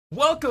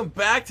Welcome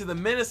back to the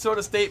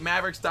Minnesota State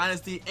Mavericks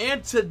Dynasty,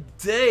 and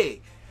today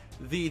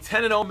the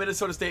 10-0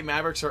 Minnesota State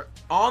Mavericks are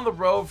on the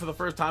road for the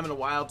first time in a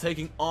while,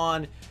 taking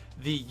on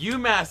the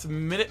UMass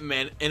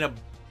Minutemen in a,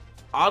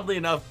 oddly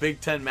enough,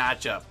 Big Ten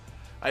matchup.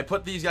 I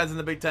put these guys in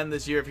the Big Ten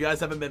this year. If you guys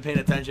haven't been paying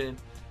attention,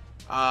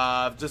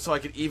 just so I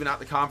could even out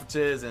the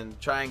conferences and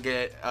try and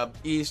get a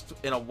East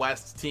and a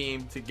West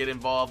team to get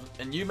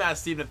involved. And UMass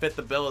seemed to fit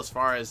the bill as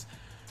far as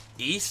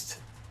East,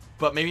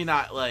 but maybe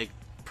not like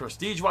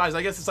prestige-wise.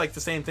 I guess it's like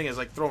the same thing as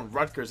like throwing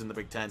Rutgers in the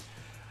Big Ten.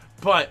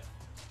 But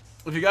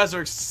if you guys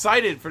are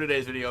excited for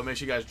today's video, make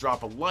sure you guys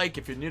drop a like.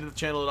 If you're new to the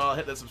channel at all,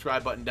 hit that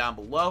subscribe button down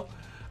below.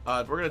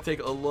 We're going to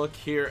take a look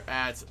here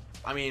at,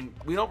 I mean,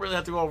 we don't really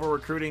have to go over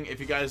recruiting.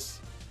 If you guys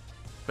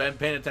been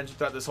paying attention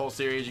throughout this whole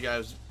series, you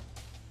guys,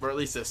 or at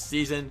least this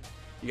season,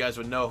 you guys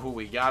would know who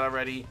we got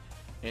already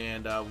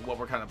and what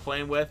we're kind of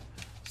playing with.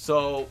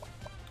 So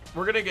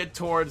we're going to get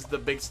towards the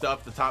big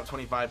stuff, the top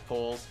 25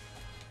 polls.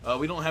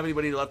 We don't have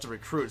anybody left to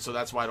recruit, so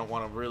that's why I don't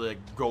want to really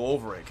go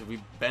over it, because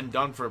we've been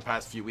done for the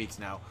past few weeks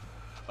now.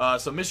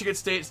 So Michigan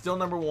State still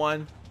number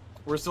 1.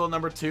 We're still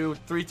number 2.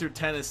 3 through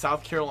 10 is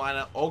South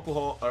Carolina,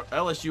 Oklahoma, or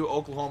LSU,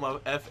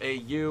 Oklahoma,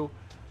 FAU,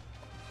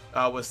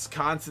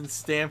 Wisconsin,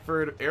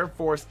 Stanford, Air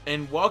Force,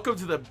 and welcome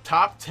to the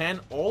top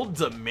 10, Old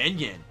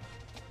Dominion.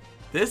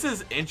 This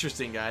is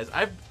interesting, guys.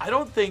 I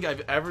don't think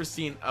I've ever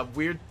seen a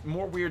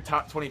more weird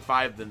top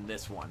 25 than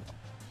this one.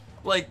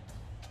 Like,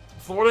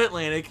 Florida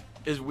Atlantic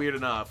is weird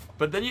enough,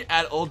 but then you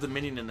add Old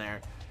Dominion in there,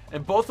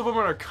 and both of them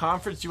are a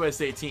Conference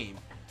USA team.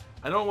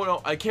 I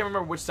can't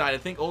remember which side. I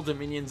think Old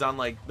Dominion's on,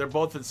 like, they're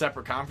both in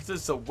separate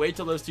conferences, so wait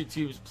till those two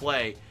teams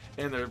play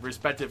in their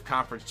respective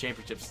conference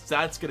championships.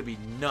 That's going to be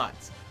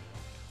nuts.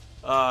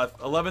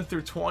 11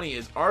 through 20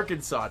 is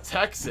Arkansas,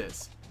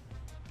 Texas,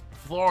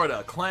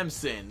 Florida,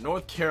 Clemson,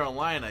 North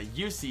Carolina,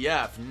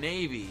 UCF,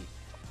 Navy,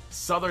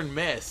 Southern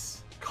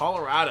Miss,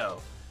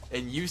 Colorado,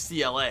 and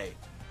UCLA.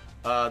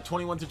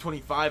 21 through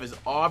 25 is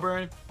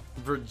Auburn,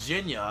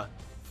 Virginia,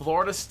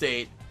 Florida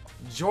State,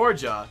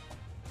 Georgia,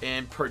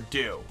 and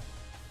Purdue.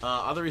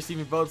 Other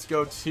receiving votes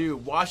go to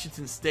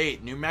Washington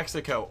State, New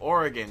Mexico,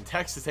 Oregon,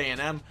 Texas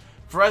A&M,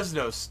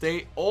 Fresno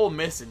State, Ole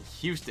Miss, and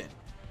Houston.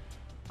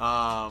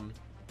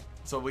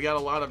 So we got a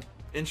lot of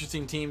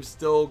interesting teams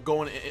still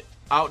going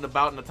out and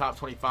about in the top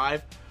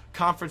 25.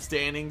 Conference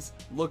standings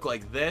look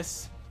like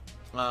this.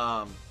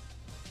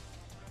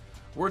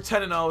 We're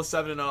 10-0,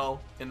 7-0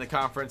 in the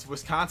conference.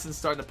 Wisconsin's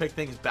starting to pick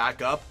things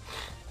back up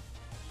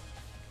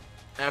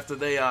after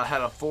they had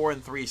a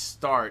 4-3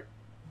 start.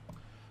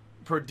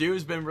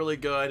 Purdue's been really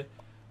good.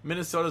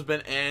 Minnesota's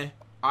been eh.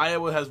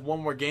 Iowa has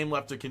one more game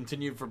left to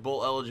continue for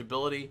bowl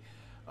eligibility,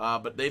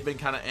 but they've been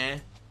kind of eh.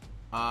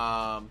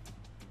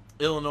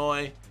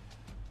 Illinois,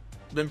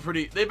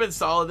 they've been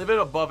solid. They've been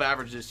above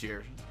average this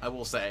year, I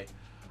will say.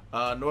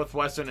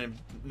 Northwestern and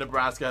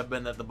Nebraska have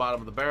been at the bottom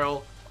of the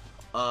barrel.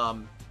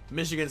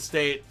 Michigan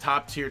State,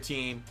 top tier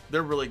team.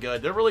 They're really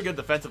good. They're really good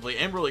defensively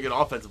and really good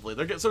offensively.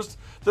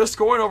 They're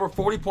scoring over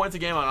 40 points a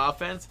game on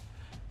offense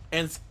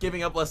and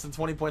giving up less than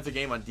 20 points a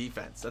game on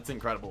defense. That's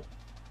incredible.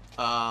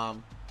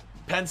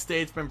 Penn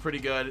State's been pretty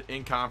good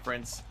in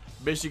conference.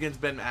 Michigan's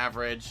been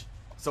average.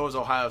 So has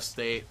Ohio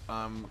State.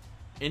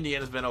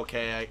 Indiana's been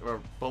okay, or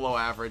below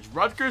average.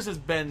 Rutgers has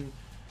been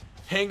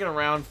hanging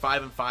around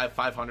 5-5,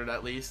 500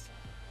 at least.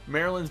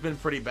 Maryland's been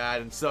pretty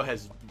bad, and so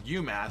has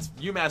UMass.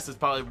 UMass is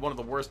probably one of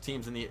the worst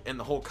teams in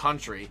the whole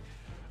country,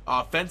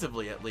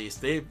 offensively at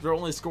least. They're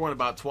only scoring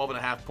about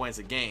 12.5 points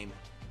a game.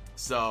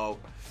 So,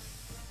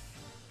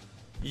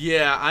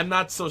 yeah, I'm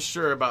not so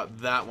sure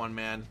about that one,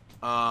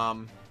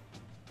 man.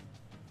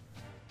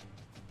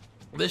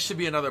 This should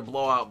be another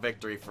blowout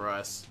victory for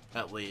us,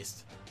 at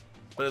least.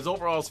 But as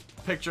overall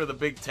picture of the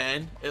Big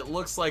Ten, it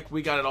looks like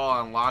we got it all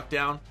on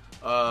lockdown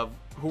of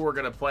who we're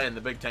going to play in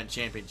the Big Ten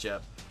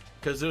championship.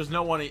 Because there's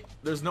no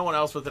one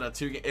else within a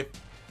 2-game.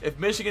 If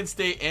Michigan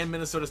State and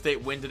Minnesota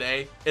State win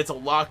today, it's a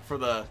lock for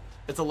the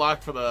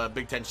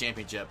Big Ten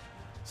championship.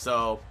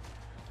 So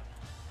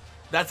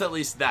that's at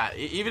least that.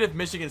 Even if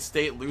Michigan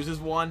State loses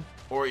one,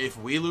 or if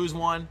we lose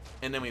one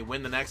and then we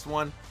win the next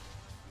one,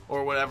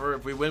 or whatever,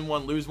 if we win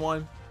one, lose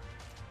one,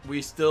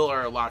 we still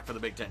are locked for the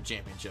Big Ten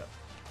championship.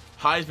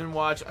 Heisman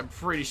watch, I'm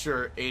pretty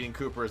sure Aiden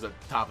Cooper is at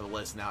the top of the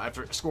list now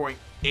after scoring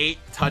 8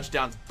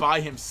 touchdowns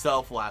by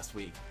himself last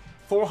week.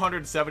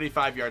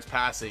 475 yards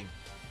passing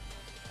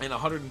and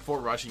 104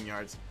 rushing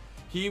yards.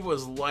 He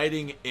was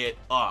lighting it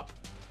up.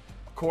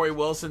 Corey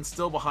Wilson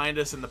still behind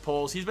us in the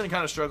polls. He's been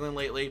kind of struggling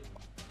lately.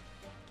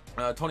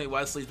 Tony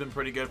Wesley's been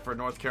pretty good for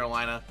North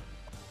Carolina.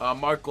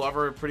 Mark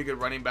Glover, pretty good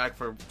running back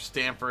for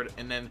Stanford.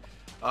 And then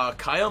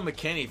Kyle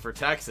McKinney for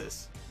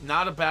Texas.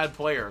 Not a bad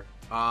player.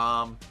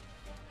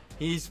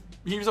 He's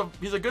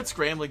a good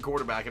scrambling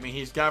quarterback. I mean,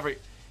 he's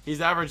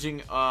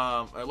averaging,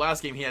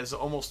 last game he has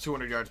almost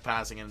 200 yards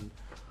passing and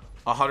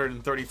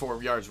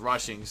 134 yards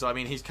rushing. So, I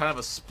mean, he's kind of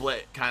a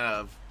split, kind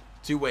of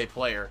two-way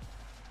player,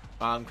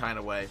 kind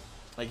of way.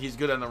 Like, he's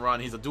good on the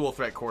run. He's a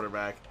dual-threat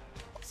quarterback.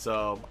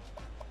 So,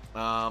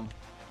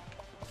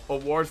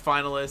 award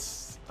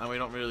finalists, and we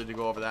don't really need to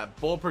go over that.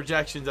 Bowl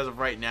projections as of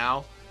right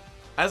now.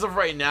 As of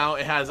right now,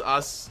 it has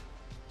us,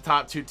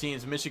 top 2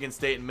 teams, Michigan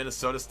State and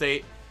Minnesota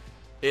State,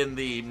 in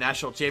the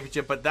national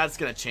championship, but that's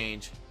going to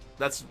change.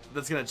 That's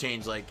going to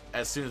change, like,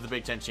 as soon as the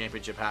Big Ten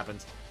championship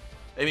happens.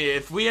 I mean,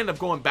 if we end up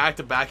going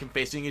back-to-back and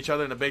facing each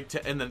other in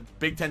the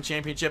Big Ten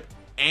championship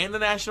and the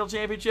national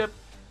championship,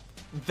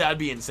 that'd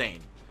be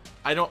insane.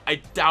 I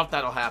doubt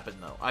that'll happen,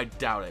 though. I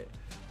doubt it.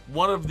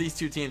 One of these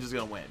 2 teams is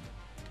going to win.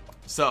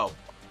 So,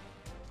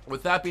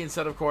 with that being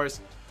said, of course,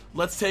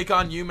 let's take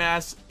on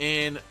UMass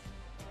in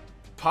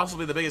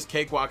possibly the biggest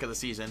cakewalk of the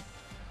season.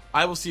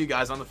 I will see you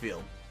guys on the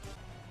field.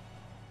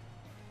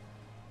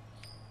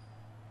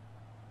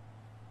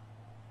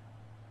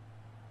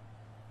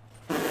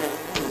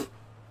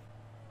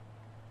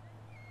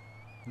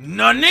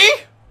 Nunny?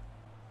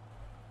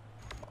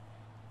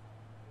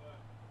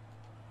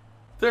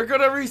 They're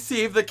going to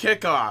receive the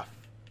kickoff.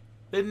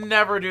 They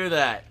never do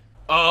that.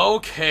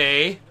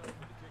 Okay.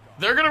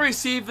 They're going to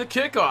receive the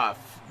kickoff.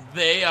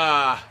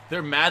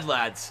 They're mad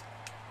lads.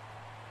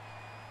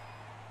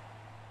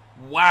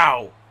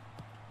 Wow.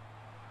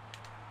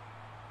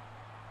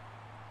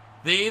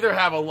 They either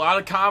have a lot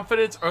of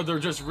confidence or they're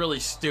just really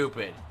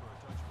stupid.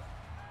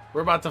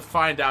 We're about to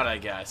find out, I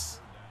guess.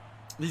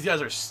 These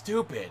guys are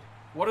stupid.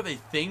 What are they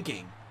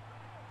thinking?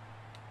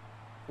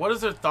 What is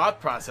their thought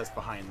process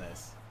behind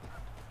this?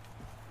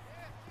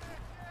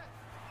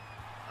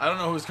 I don't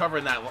know who's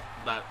covering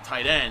that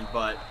tight end,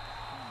 but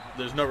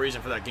there's no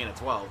reason for that gain of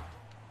 12.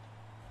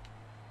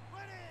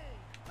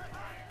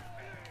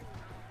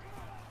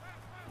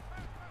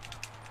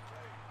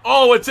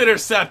 Oh, it's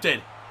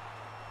intercepted.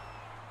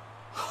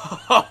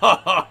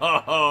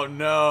 Oh,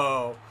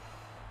 no.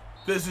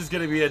 This is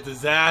going to be a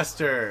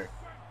disaster.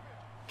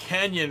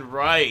 Kenyon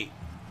Wright.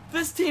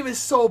 This team is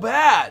so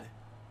bad.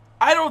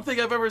 I don't think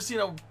I've ever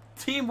seen a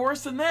team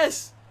worse than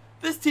this.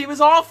 This team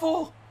is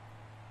awful.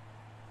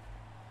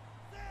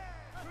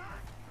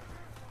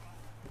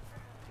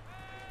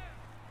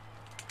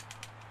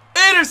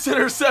 It's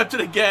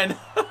intercepted again.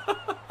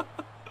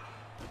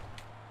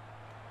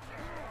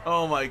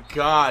 Oh my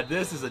god,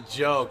 this is a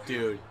joke,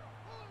 dude.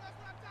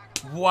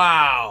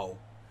 Wow.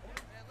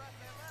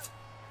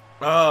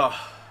 Oh.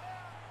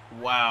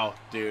 Wow,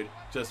 dude.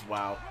 Just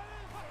wow.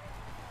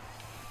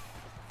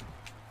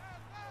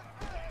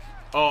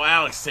 Oh,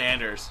 Alex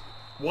Sanders.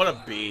 What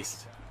a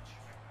beast.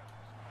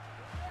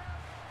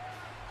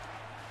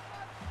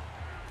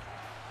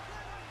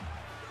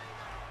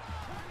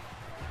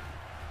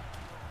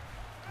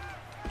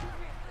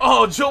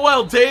 Oh,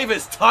 Joel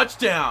Davis,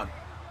 touchdown.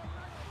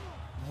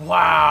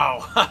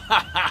 Wow.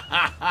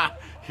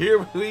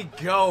 Here we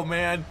go,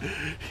 man.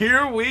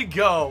 Here we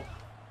go.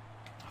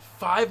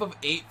 5 of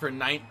 8 for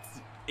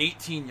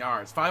 18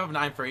 yards. 5 of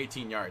 9 for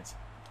 18 yards.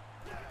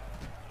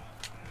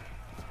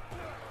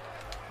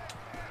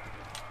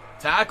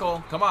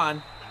 Tackle. Come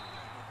on.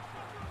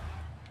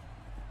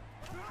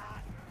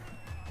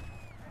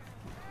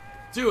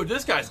 Dude,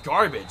 this guy's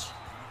garbage.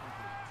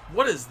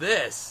 What is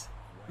this?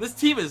 This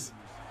team is...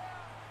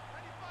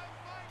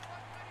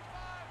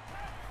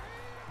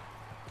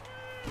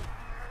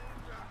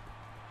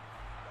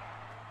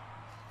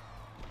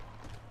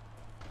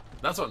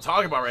 That's what I'm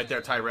talking about right there,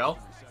 Tyrell.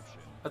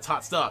 That's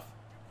hot stuff.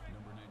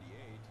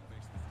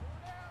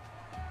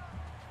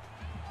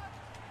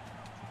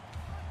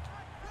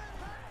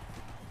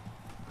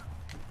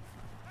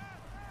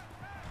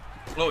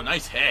 Oh,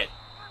 nice hit.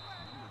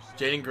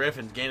 Jaden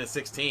Griffin's gain of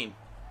 16.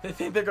 They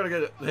think they're gonna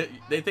get it.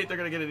 They think they're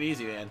gonna get it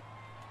easy, man.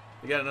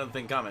 They got another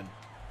thing coming.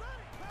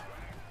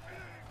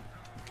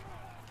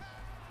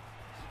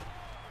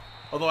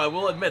 Although I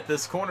will admit,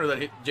 this corner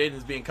that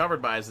Jaden's being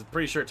covered by is a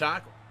pretty sure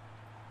tackle.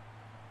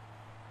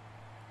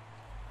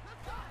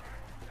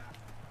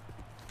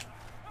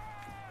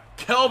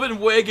 Kelvin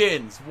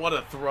Wiggins. What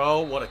a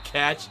throw. What a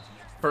catch.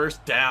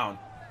 First down.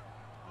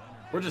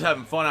 We're just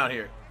having fun out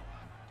here.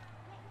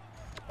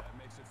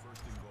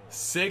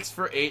 6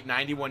 for 8,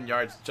 91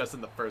 yards just in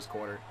the first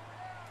quarter.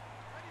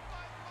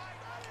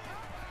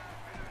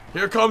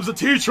 Here comes the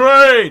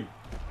T-Train.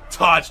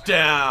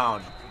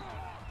 Touchdown.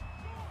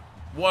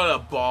 What a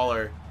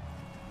baller.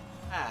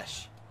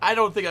 Trash. I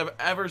don't think I've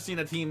ever seen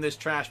a team this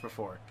trash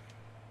before.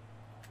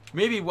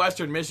 Maybe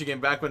Western Michigan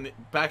back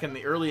in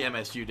the early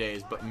MSU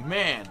days, but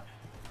man,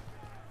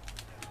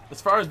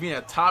 as far as being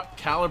a top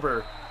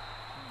caliber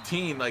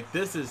team, like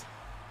this is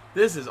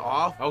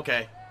off.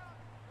 Okay.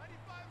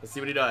 Let's see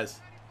what he does.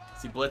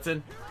 Is he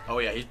blitzing? Oh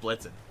yeah, he's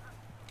blitzing.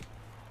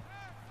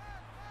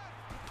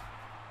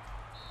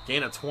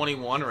 Gain of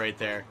 21 right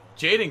there.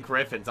 Jaden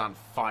Griffin's on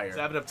fire.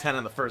 7 of 10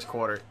 in the first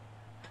quarter.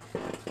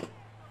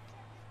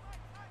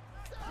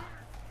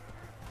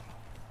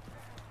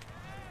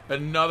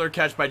 Another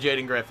catch by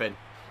Jaden Griffin.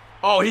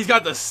 Oh, he's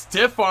got the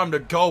stiff arm to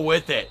go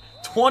with it.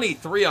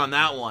 23 on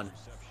that one.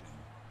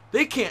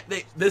 They can't.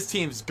 This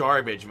team's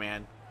garbage,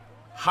 man.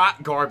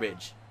 Hot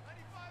garbage.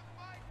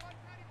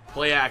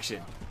 Play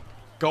action.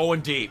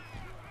 Going deep.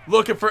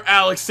 Looking for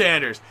Alex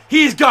Sanders.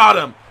 He's got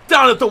him.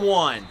 Down at the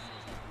 1.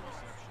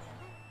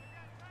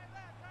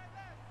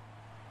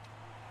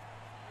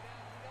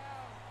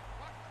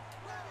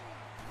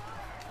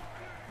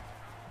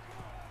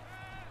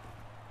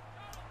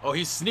 Oh,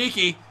 he's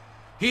sneaky.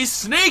 He's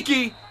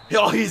sneaky.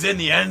 Oh, he's in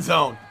the end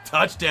zone.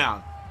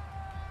 Touchdown.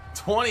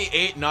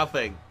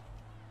 28-0.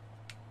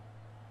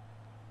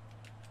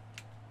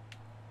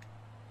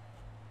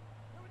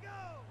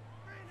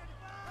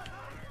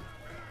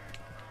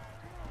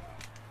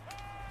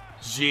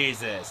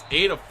 Jesus.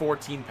 8 of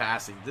 14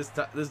 passing. This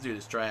dude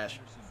is trash.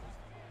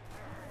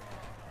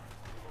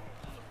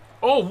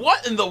 Oh,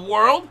 what in the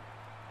world?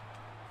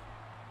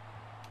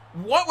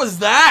 What was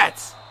that?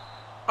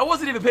 I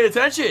wasn't even paying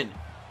attention.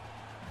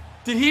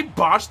 Did he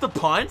botch the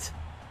punt?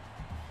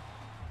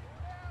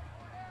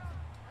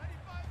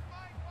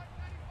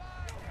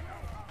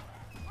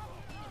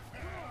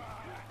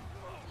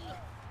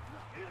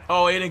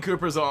 Oh, Aiden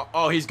Cooper's all,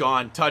 oh, he's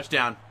gone.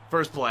 Touchdown.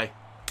 First play.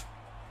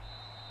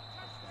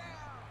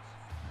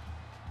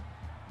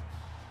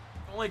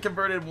 Only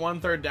converted 1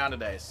 third down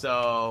today,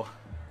 so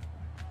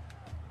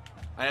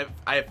I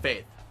have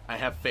faith. I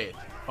have faith.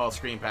 Oh,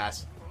 screen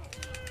pass.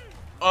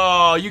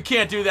 Oh, you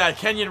can't do that.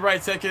 Kenyon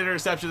Wright, second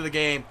interception of the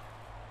game.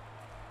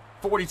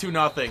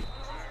 42-0.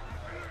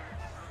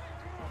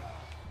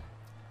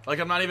 Like,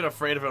 I'm not even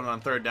afraid of him on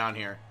 3rd down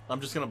here.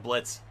 I'm just going to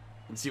blitz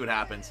and see what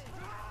happens.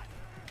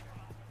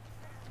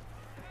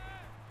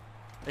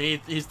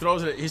 And he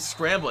throws it. He's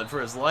scrambling for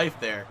his life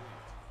there.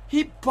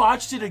 He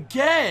botched it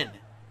again.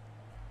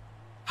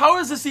 How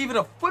is this even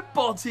a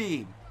football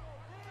team?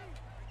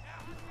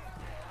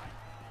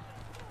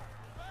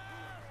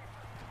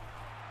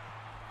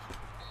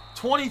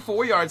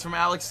 $24 yards from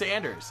Alex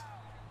Sanders.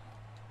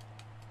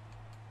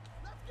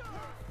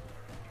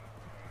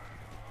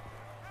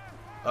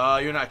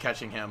 You're not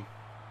catching him.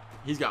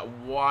 He's got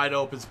wide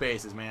open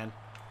spaces, man.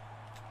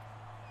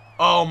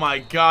 Oh my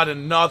God,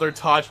 another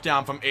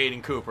touchdown from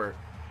Aiden Cooper.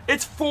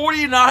 It's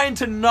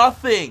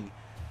 49-0.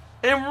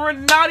 And we're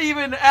not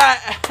even at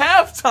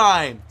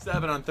halftime.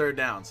 7 on 3rd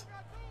downs.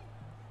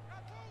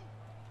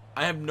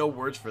 I have no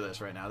words for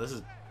this right now. This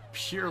is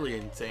purely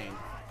insane.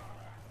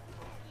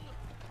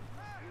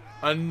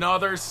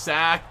 Another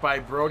sack by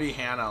Brody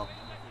Hanno.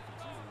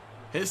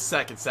 His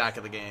 2nd sack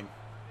of the game.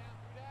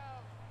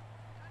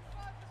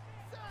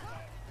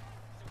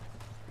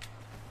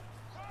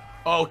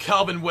 Oh,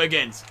 Kelvin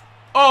Wiggins.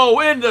 Oh,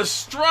 in the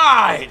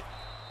stride.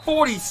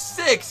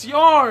 46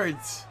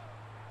 yards.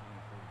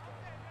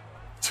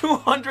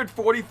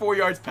 244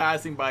 yards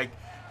passing by.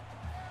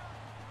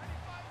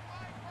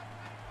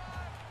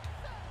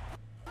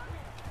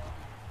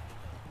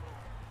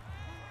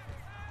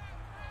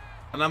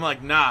 And I'm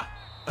like, nah.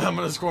 I'm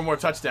going to score more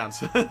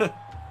touchdowns.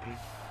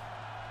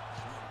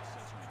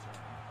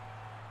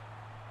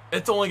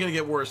 It's only going to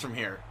get worse from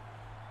here.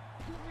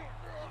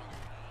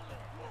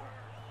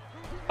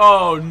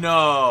 Oh,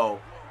 no.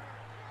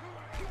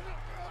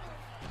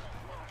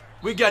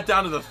 We got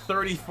down to the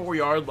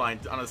 34-yard line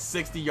on a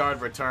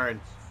 60-yard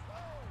return.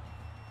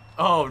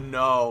 Oh,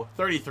 no.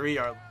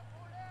 33-yard.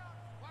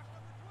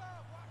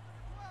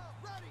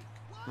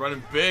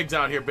 Running bigs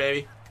out here,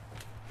 baby.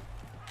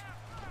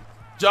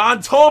 John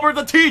Tolbert,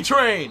 the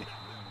T-Train.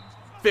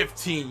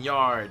 15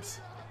 yards.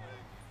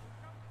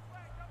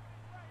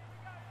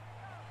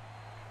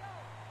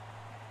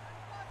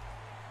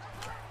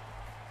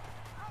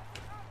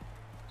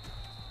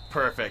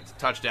 Perfect.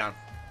 Touchdown.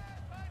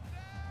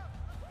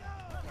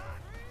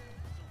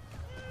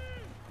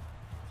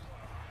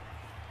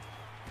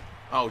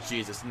 Oh,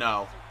 Jesus,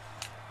 no.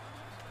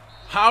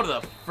 How the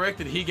frick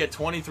did he get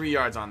 23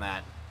 yards on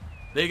that?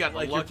 They got,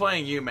 like, you're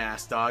playing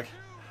UMass, dog.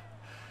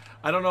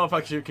 I don't know if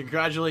I should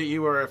congratulate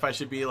you or if I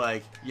should be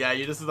like, yeah,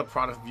 this is the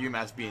product of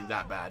UMass being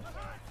that bad.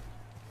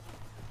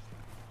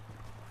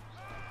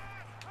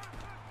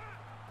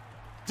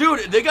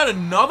 Dude, they got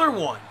another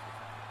one.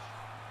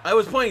 I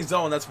was playing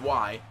zone, that's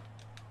why.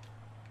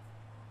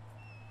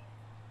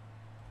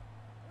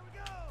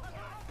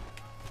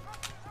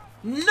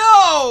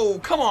 No!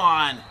 Come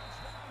on!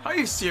 Are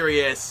you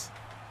serious?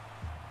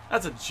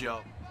 That's a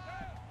joke.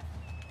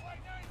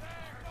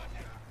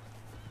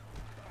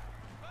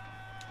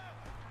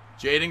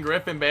 Jaden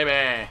Griffin,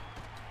 baby.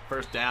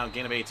 First down,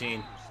 gain of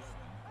 18.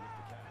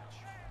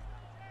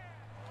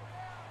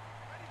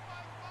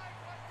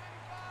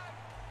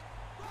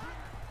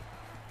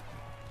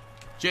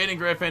 Jaden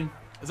Griffin.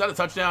 Is that a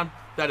touchdown?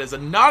 That is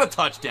not a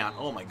touchdown.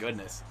 Oh, my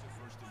goodness.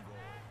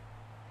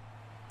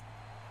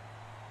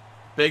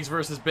 Biggs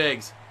versus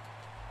Biggs.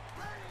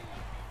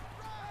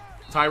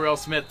 Tyrell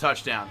Smith,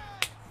 touchdown.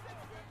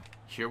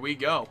 Here we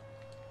go.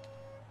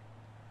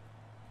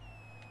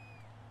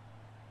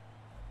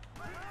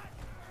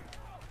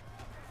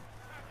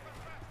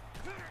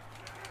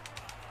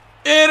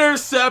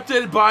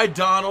 Intercepted by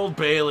Donald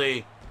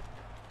Bailey.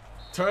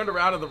 Turned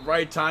around at the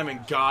right time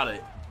and got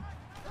it.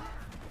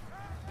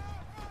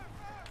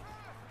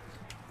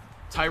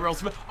 Tyrell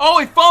Smith. Oh,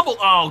 he fumbled.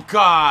 Oh,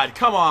 God.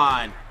 Come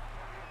on.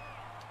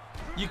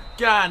 You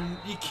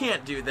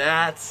can't do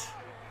that.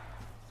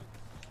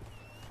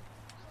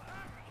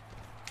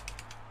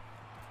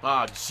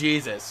 Oh,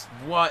 Jesus.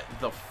 What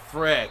the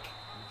frick?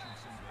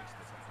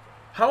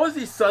 How is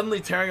he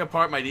suddenly tearing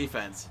apart my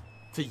defense?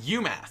 To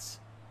UMass.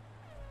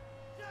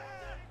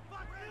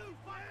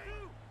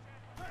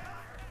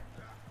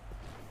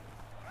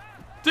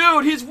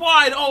 Dude, he's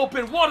wide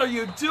open. What are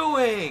you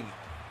doing?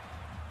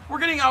 We're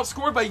getting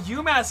outscored by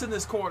UMass in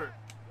this quarter.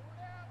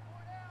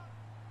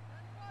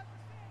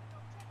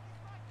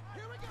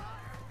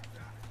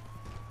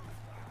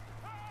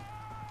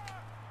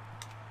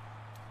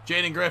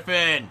 Jaden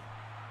Griffin.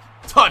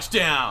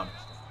 Touchdown.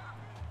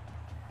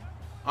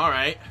 All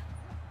right.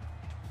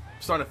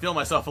 I'm starting to feel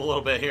myself a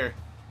little bit here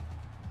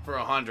for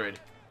 100.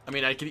 I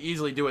mean, I could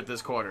easily do it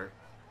this quarter.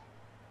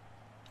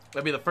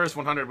 That'd be the first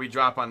 100 we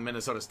drop on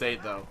Minnesota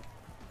State, though.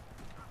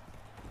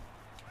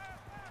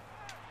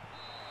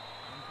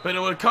 But it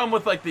would come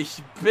with, like, the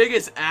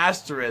biggest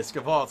asterisk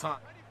of all time.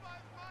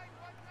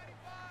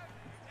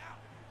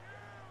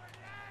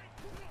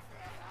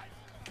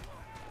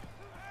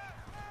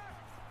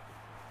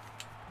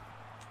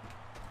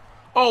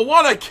 Oh,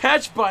 what a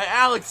catch by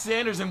Alex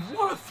Sanders, and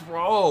what a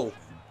throw.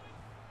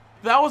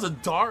 That was a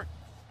dart.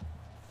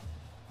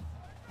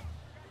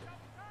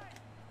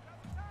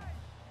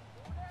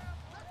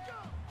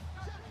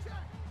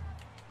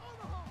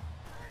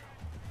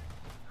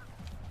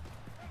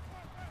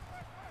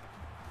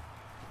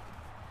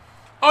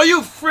 Are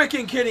you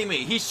freaking kidding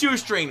me? He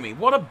shoestringed me.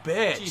 What a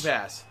bitch. Cheap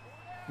ass.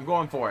 I'm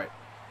going for it.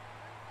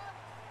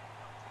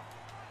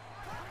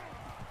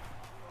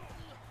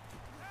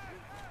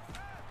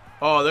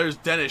 Oh, there's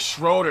Dennis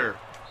Schroeder.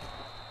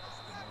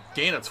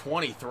 Gain of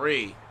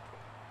 23.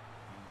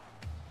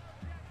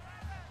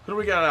 Who do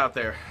we got out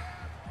there?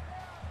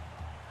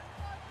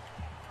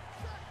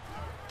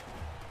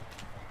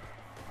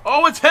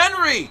 Oh, it's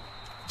Henry!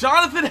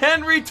 Jonathan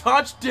Henry,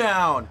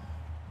 touchdown!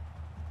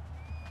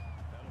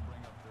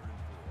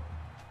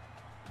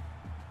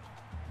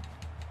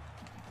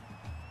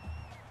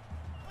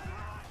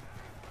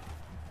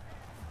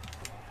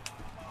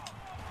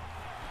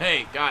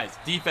 Hey, guys,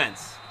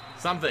 defense.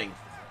 Something.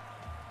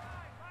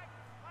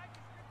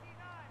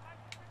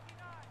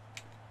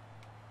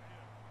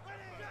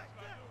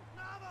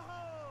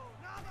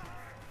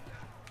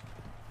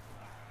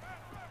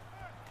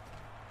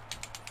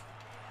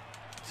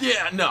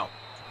 Yeah, no.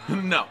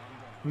 No.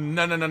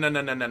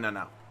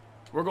 No.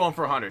 We're going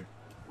for 100.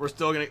 We're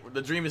still gonna.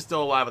 The dream is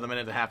still alive with a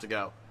minute and a half to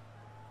go.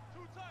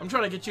 I'm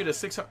trying to get you to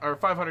 600 or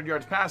 500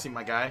 yards passing,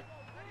 my guy.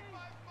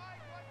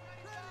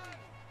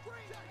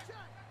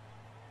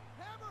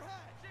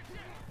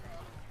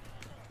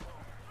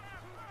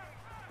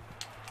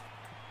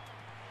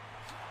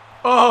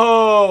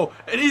 Oh,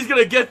 and he's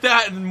going to get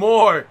that and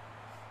more.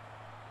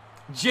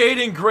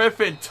 Jaden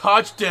Griffin,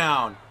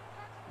 touchdown.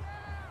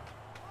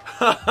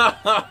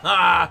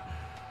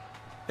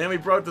 And we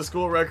broke the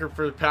school record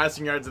for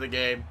passing yards in the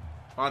game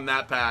on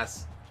that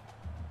pass.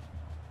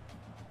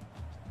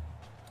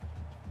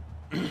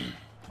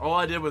 All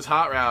I did was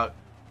hot route.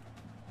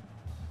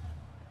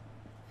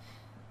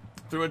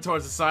 Threw it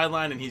towards the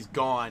sideline and he's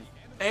gone.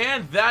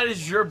 And that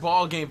is your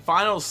ball game.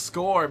 Final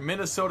score,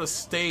 Minnesota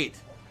State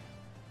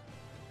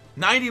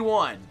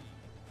 91,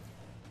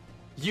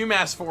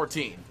 UMass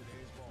 14.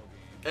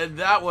 And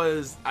that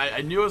was,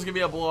 I knew it was going to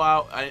be a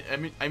blowout.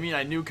 I mean,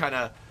 I knew kind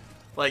of,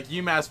 like,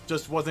 UMass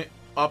just wasn't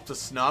up to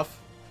snuff.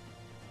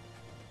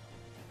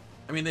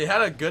 I mean, they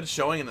had a good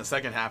showing in the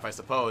second half, I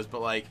suppose.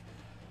 But, like,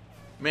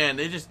 man,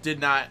 they just did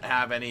not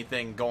have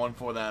anything going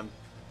for them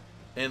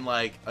in,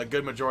 like, a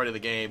good majority of the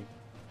game.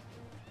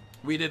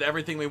 We did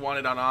everything we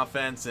wanted on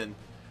offense, and,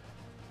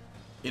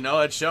 you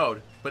know, it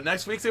showed. But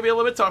next week's going to be a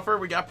little bit tougher.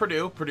 We got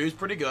Purdue. Purdue's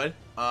pretty good.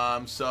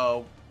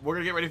 So we're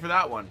going to get ready for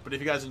that one. But if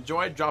you guys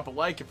enjoyed, drop a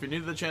like. If you're new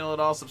to the channel at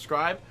all,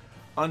 subscribe.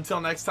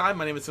 Until next time,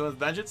 my name is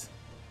Vengeance.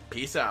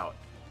 Peace out.